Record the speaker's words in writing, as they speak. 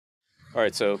All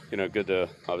right, so good to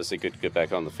obviously good to get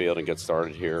back on the field and get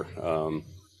started here.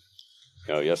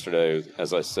 Yesterday,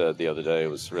 as I said the other day,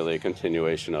 was really a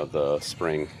continuation of the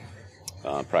spring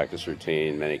practice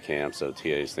routine, many camps,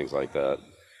 OTAs, things like that.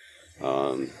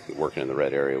 Working in the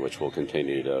red area, which we'll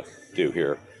continue to do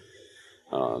here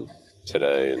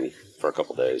today and for a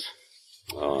couple days.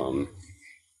 Um,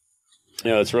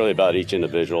 it's really about each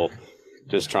individual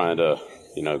just trying to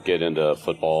get into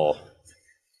football,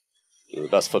 the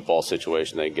best football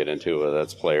situation they can get into, whether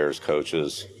that's players,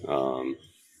 coaches,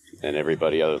 and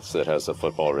everybody else that has a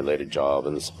football-related job,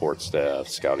 and the support staff,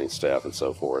 scouting staff, and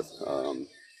so forth.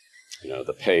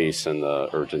 The pace and the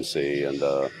urgency and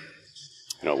the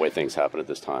way things happen at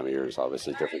this time of year is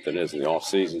obviously different than it is in the off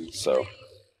season. So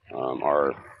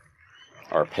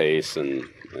our pace and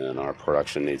our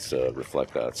production needs to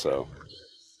reflect that. So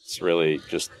it's really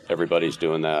just everybody's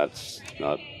doing that. It's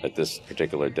not at this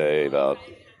particular day about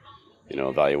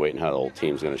evaluating how the whole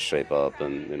team's going to shape up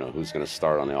and, who's going to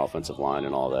start on the offensive line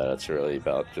and all that. It's really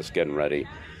about just getting ready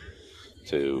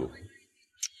to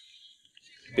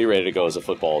be ready to go as a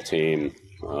football team,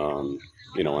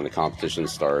 when the competition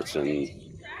starts and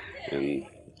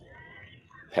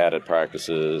padded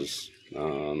practices,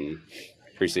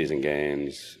 preseason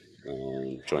games,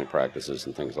 joint practices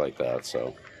and things like that.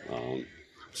 So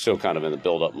still kind of in the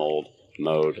build-up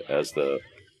mode as the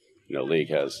league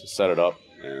has set it up.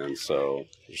 And so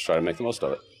just try to make the most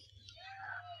of it.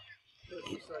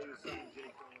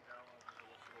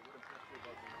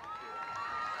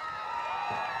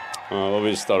 Well,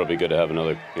 we just thought it'd be good to have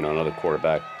another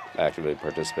quarterback actively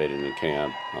participating in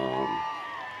camp.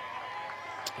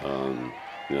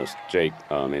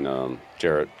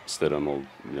 Jarrett Stidham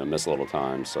will miss a little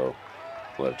time, so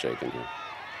we'll have Jake in here.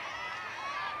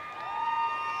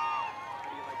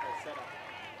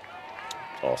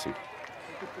 It's awesome.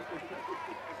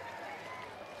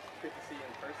 Good to see you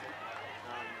in person.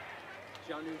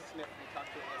 Jonnu Smith, we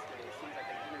talked to him yesterday. He seems like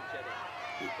an energetic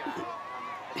guy.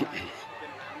 Has that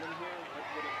been around him here? What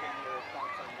would have been your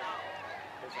thoughts on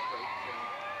his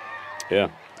approach? Yeah,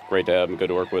 great to have him. Good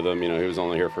to work with him. He was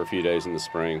only here for a few days in the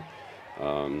spring.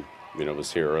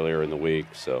 Was here earlier in the week.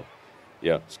 So,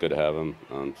 yeah, it's good to have him.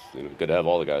 Good to have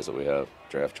all the guys that we have.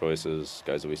 Draft choices,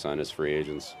 guys that we signed as free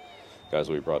agents, guys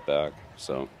that we brought back.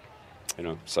 So,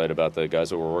 excited about the guys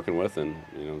that we're working with, and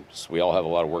we all have a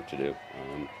lot of work to do.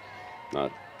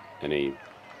 Not any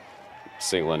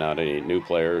singling out any new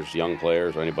players, young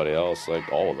players, or anybody else.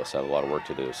 Like, all of us have a lot of work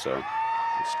to do. So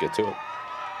let's get to it.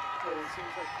 So it seems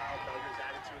like Kyle Duggar's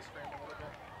added to his frame a little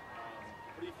bit.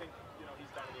 What do you think he's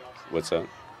done in the offseason? What's that?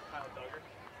 Kyle Duggar.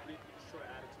 He's sort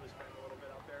of added to his frame a little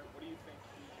bit out there. What do you think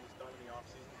he's done in the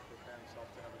offseason to prepare himself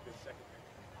to have a good second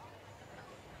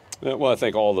year? Yeah, well, I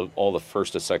think all the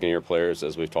first to second year players,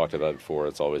 as we've talked about before,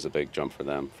 it's always a big jump for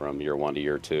them from year one to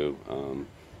year two.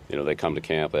 They come to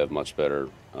camp, they have much better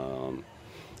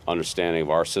understanding of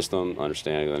our system,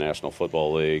 understanding of the National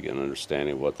Football League, and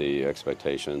understanding what the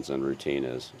expectations and routine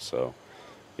is. So,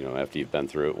 after you've been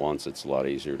through it once, it's a lot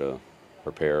easier to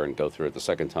prepare and go through it the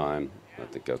second time. I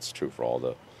think that's true for all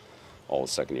the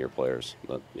second year players.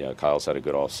 But yeah, Kyle's had a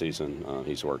good off season.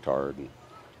 He's worked hard, and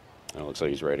it looks like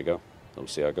he's ready to go. We'll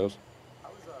see how it goes. How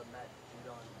was Matt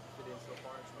Judon fit in so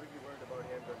far? What have you learned about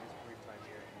him during his brief time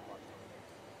here in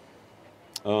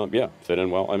Washington? Yeah, fit in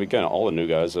well. I mean, again, all the new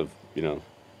guys have,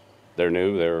 they're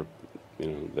new.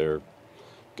 They're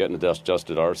getting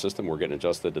adjusted to our system. We're getting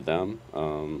adjusted to them.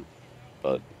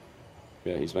 But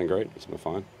yeah, he's been great. He's been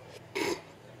fine. I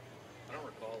don't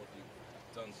recall if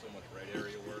you've done so much red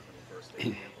area work in the first day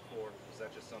camp before. Was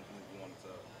that just something that you wanted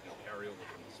to carry over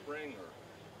from the spring, or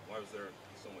why was there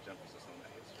so much emphasis on that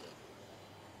yesterday?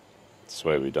 It's the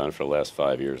way we've done it for the last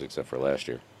 5 years, except for last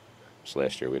year. Just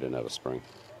last year we didn't have a spring.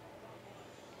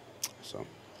 So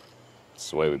it's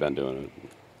the way we've been doing it.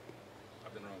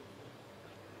 I've been wrong.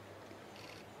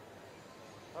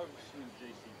 How have you seen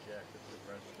J.C. Jackson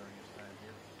progress during his time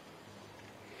here?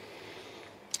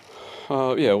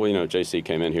 Yeah, well, JC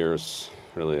came in here as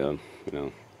really a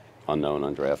unknown,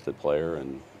 undrafted player,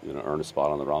 and earned a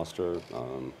spot on the roster,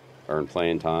 earned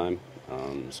playing time,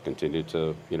 has continued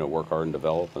to work hard and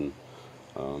develop, and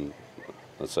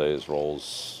let's say his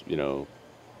roles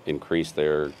increased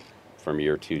there from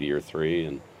year 2 to year 3,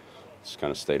 and it's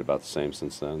kind of stayed about the same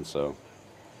since then. So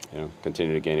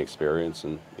continue to gain experience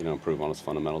and improve on his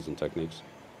fundamentals and techniques.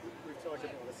 We've talked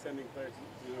about ascending players,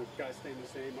 guys staying the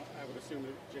same. I would assume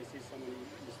that JC is someone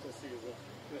you still see as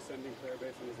an ascending player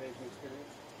based on his age and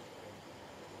experience.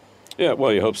 Yeah,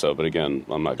 well, you hope so. But again,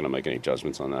 I'm not going to make any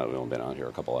judgments on that. We've only been out here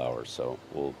a couple hours, so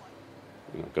we'll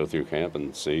go through camp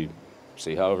and see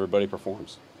how everybody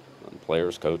performs.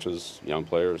 players, coaches, young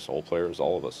players, old players,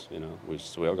 all of us. You know, we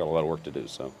all got a lot of work to do.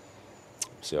 So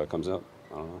see how it comes out.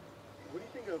 I don't know. What do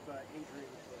you think of injury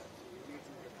reports? You made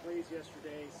some good plays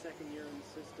yesterday, second year in the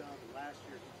system. Last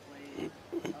year he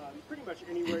played pretty much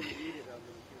anywhere you needed him,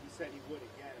 and he said he would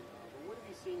again. But what have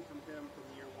you seen from him from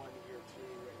year one to year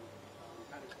two, and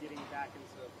kind of getting back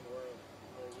into more of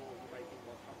a role he might be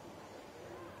more comfortable with?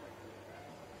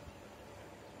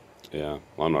 Yeah,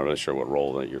 well, I'm not really sure what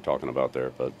role that you're talking about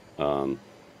there, but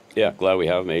yeah, glad we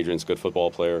have him. Adrian's a good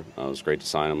football player. It was great to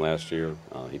sign him last year.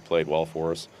 He played well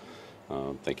for us.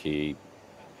 I think he,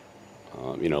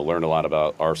 learned a lot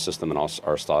about our system and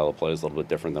our style of play is a little bit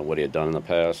different than what he had done in the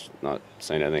past. Not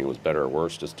saying anything was better or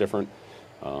worse, just different.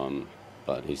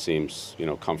 But he seems,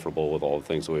 comfortable with all the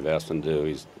things that we've asked him to do.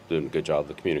 He's doing a good job of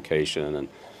the communication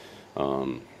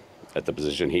and at the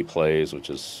position he plays, which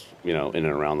is, in and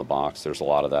around the box, there's a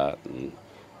lot of that. And,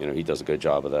 he does a good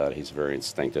job of that. He's a very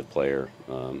instinctive player,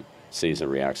 sees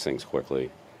and reacts things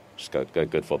quickly. Just got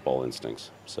good football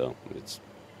instincts. So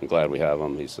I'm glad we have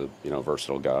him. He's a,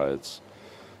 versatile guy. It's,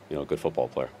 a good football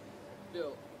player.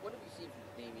 Bill, what have you seen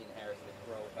from Damien Harris,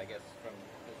 the growth, I guess, from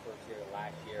his first year to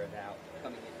last year, and now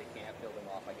coming into camp, building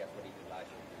off, I guess, what he did last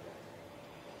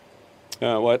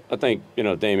year? Well, I think,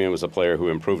 Damien was a player who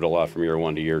improved a lot from year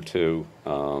one to year two.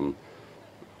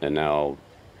 And now,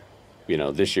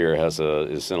 this year is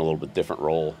in a little bit different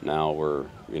role now where,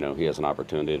 he has an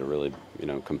opportunity to really,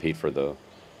 compete for the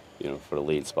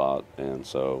lead spot. And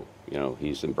so,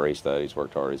 he's embraced that. He's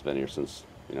worked hard. He's been here since,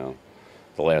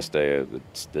 the last day,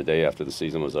 the day after the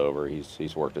season was over.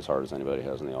 He's worked as hard as anybody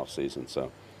has in the off season.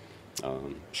 So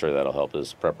I'm sure that'll help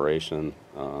his preparation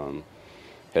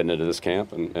heading into this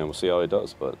camp, and we'll see how he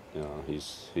does. But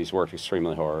he's worked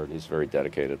extremely hard. He's a very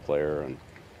dedicated player, and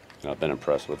I've been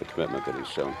impressed with the commitment that he's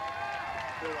shown.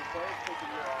 So when players take a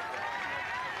year off,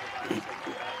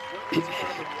 what is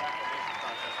part of the acclimation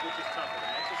process? Which is tougher, the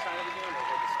mental side of the game or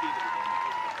the speed of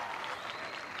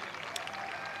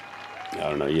the game? I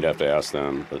don't know. You'd have to ask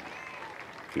them. But,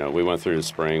 we went through the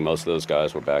spring. Most of those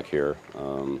guys were back here.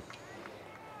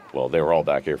 Well, they were all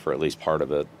back here for at least part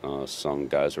of it. Some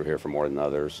guys were here for more than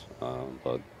others.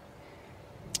 But,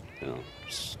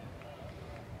 it's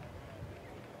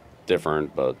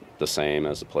different, but the same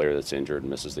as a player that's injured and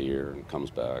misses the year and comes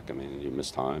back. I mean, you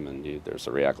miss time, and there's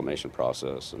a reacclimation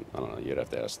process. And I don't know. You'd have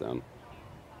to ask them.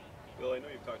 Bill, I know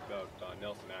you've talked about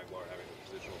Nelson Aguilar having the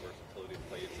positional versatility to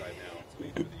play inside now, to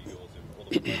play for the Eagles and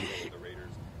ultimately with the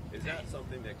Raiders. Is that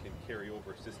something that can carry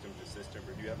over system to system,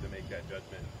 or do you have to make that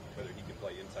judgment whether he can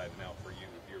play inside and out for you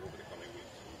here over the coming weeks,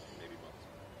 maybe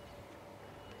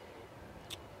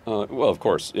months? Well, of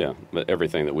course, yeah. But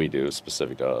everything that we do is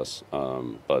specific to us.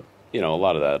 But a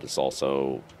lot of that is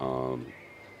also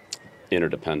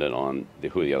interdependent on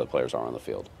who the other players are on the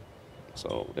field.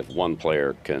 So if one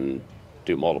player can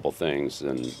do multiple things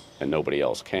and nobody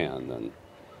else can, then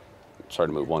it's hard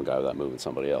to move one guy without moving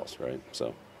somebody else, right?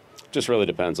 So it just really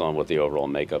depends on what the overall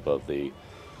makeup of the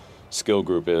skill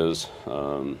group is.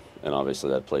 And obviously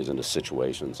that plays into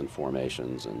situations and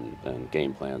formations and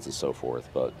game plans and so forth.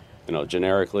 But,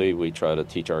 generically, we try to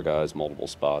teach our guys multiple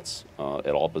spots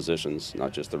at all positions,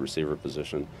 not just the receiver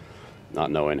position,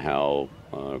 not knowing how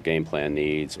game plan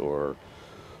needs or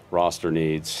roster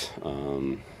needs,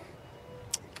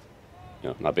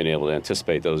 not being able to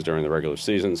anticipate those during the regular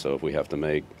season. So if we have to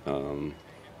make,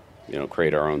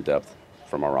 create our own depth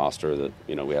from our roster, that,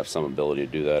 we have some ability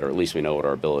to do that, or at least we know what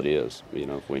our ability is.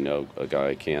 If we know a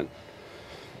guy can't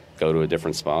go to a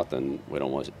different spot, then we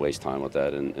don't waste time with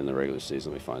that in the regular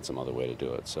season. We find some other way to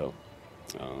do it. So,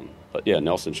 but yeah,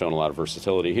 Nelson's shown a lot of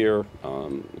versatility here.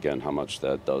 Again, how much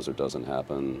that does or doesn't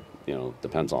happen,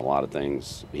 depends on a lot of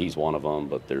things. He's one of them,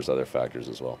 but there's other factors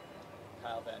as well.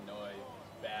 Kyle Van Noy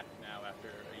back now after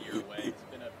a year away. It's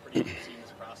been a pretty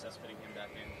seamless process fitting him back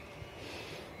in.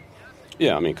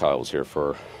 Yeah, I mean, Kyle was here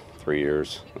for 3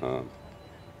 years.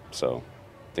 So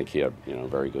I think he had,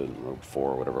 very good, 4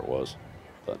 or whatever it was.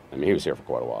 But, I mean, he was here for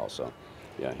quite a while. So,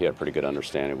 yeah, he had a pretty good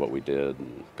understanding of what we did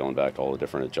and going back to all the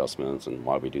different adjustments and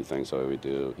why we do things the way we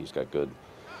do. He's got good,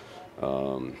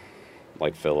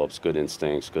 like Phillips, good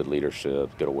instincts, good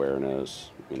leadership, good awareness.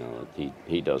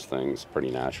 He does things pretty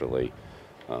naturally.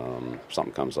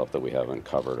 Something comes up that we haven't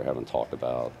covered or haven't talked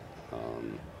about,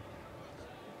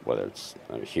 whether it's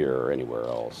here or anywhere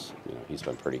else. He's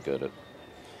been pretty good at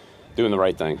doing the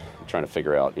right thing, trying to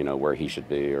figure out, where he should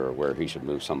be or where he should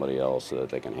move somebody else so that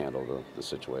they can handle the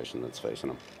situation that's facing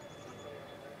him.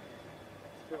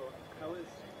 So,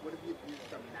 what have you viewed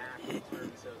from Matt in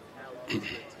terms of how you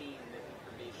retain the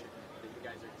information that you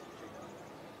guys are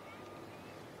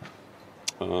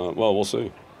teaching? Well, we'll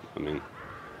see. I mean,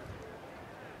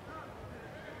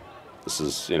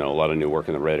 is, a lot of new work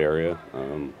in the red area.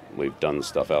 We've done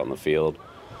stuff out in the field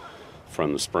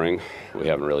from the spring. We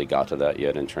haven't really got to that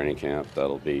yet in training camp.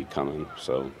 That'll be coming.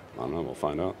 So, I don't know. We'll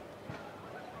find out.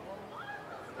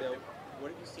 Bill,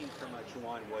 what have you seen from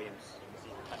Juwan Williams as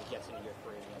he kind of gets into year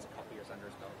 3 and he has a couple years under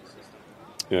his belt in the system?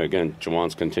 Yeah, again,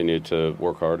 Juwan's continued to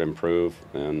work hard, improve,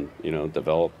 and,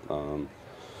 develop.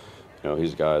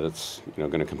 He's a guy that's,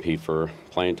 going to compete for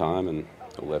playing time, and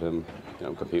we'll let him,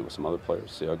 compete with some other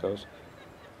players, see how it goes.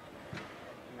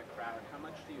 In the crowd, how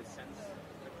much do you sense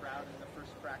the crowd in the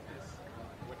first practice?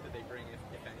 What do they bring,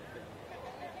 if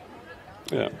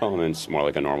anything? Yeah, well, I mean, it's more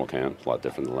like a normal camp, a lot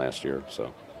different than last year.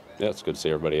 So, yeah, it's good to see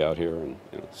everybody out here, and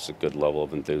it's a good level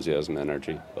of enthusiasm,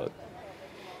 energy. But,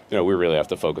 we really have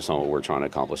to focus on what we're trying to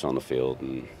accomplish on the field,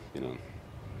 and,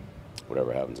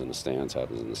 whatever happens in the stands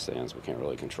happens in the stands. We can't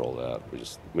really control that.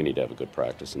 We need to have a good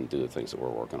practice and do the things that we're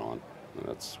working on, and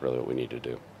that's really what we need to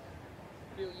do.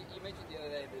 Bill, you mentioned the other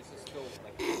day this is still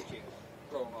like coaching,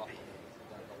 growing off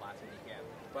the last mini camp.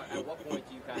 But at what point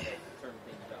do you kind of turn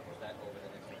things up? Is that over the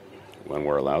next few weeks? When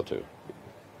we're allowed to.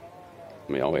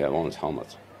 I mean, all we have on is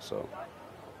helmets, so.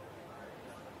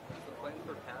 So playing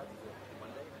for pads is it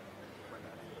Monday?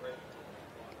 Right?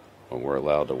 When we're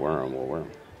allowed to wear them, we'll wear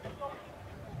them.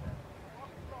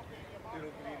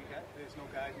 There's no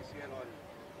guidance yet on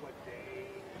what day.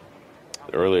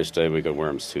 The earliest day we could wear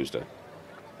them is Tuesday.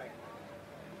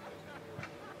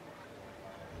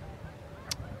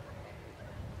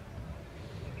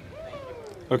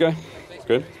 Okay,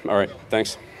 good. All right,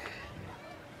 thanks.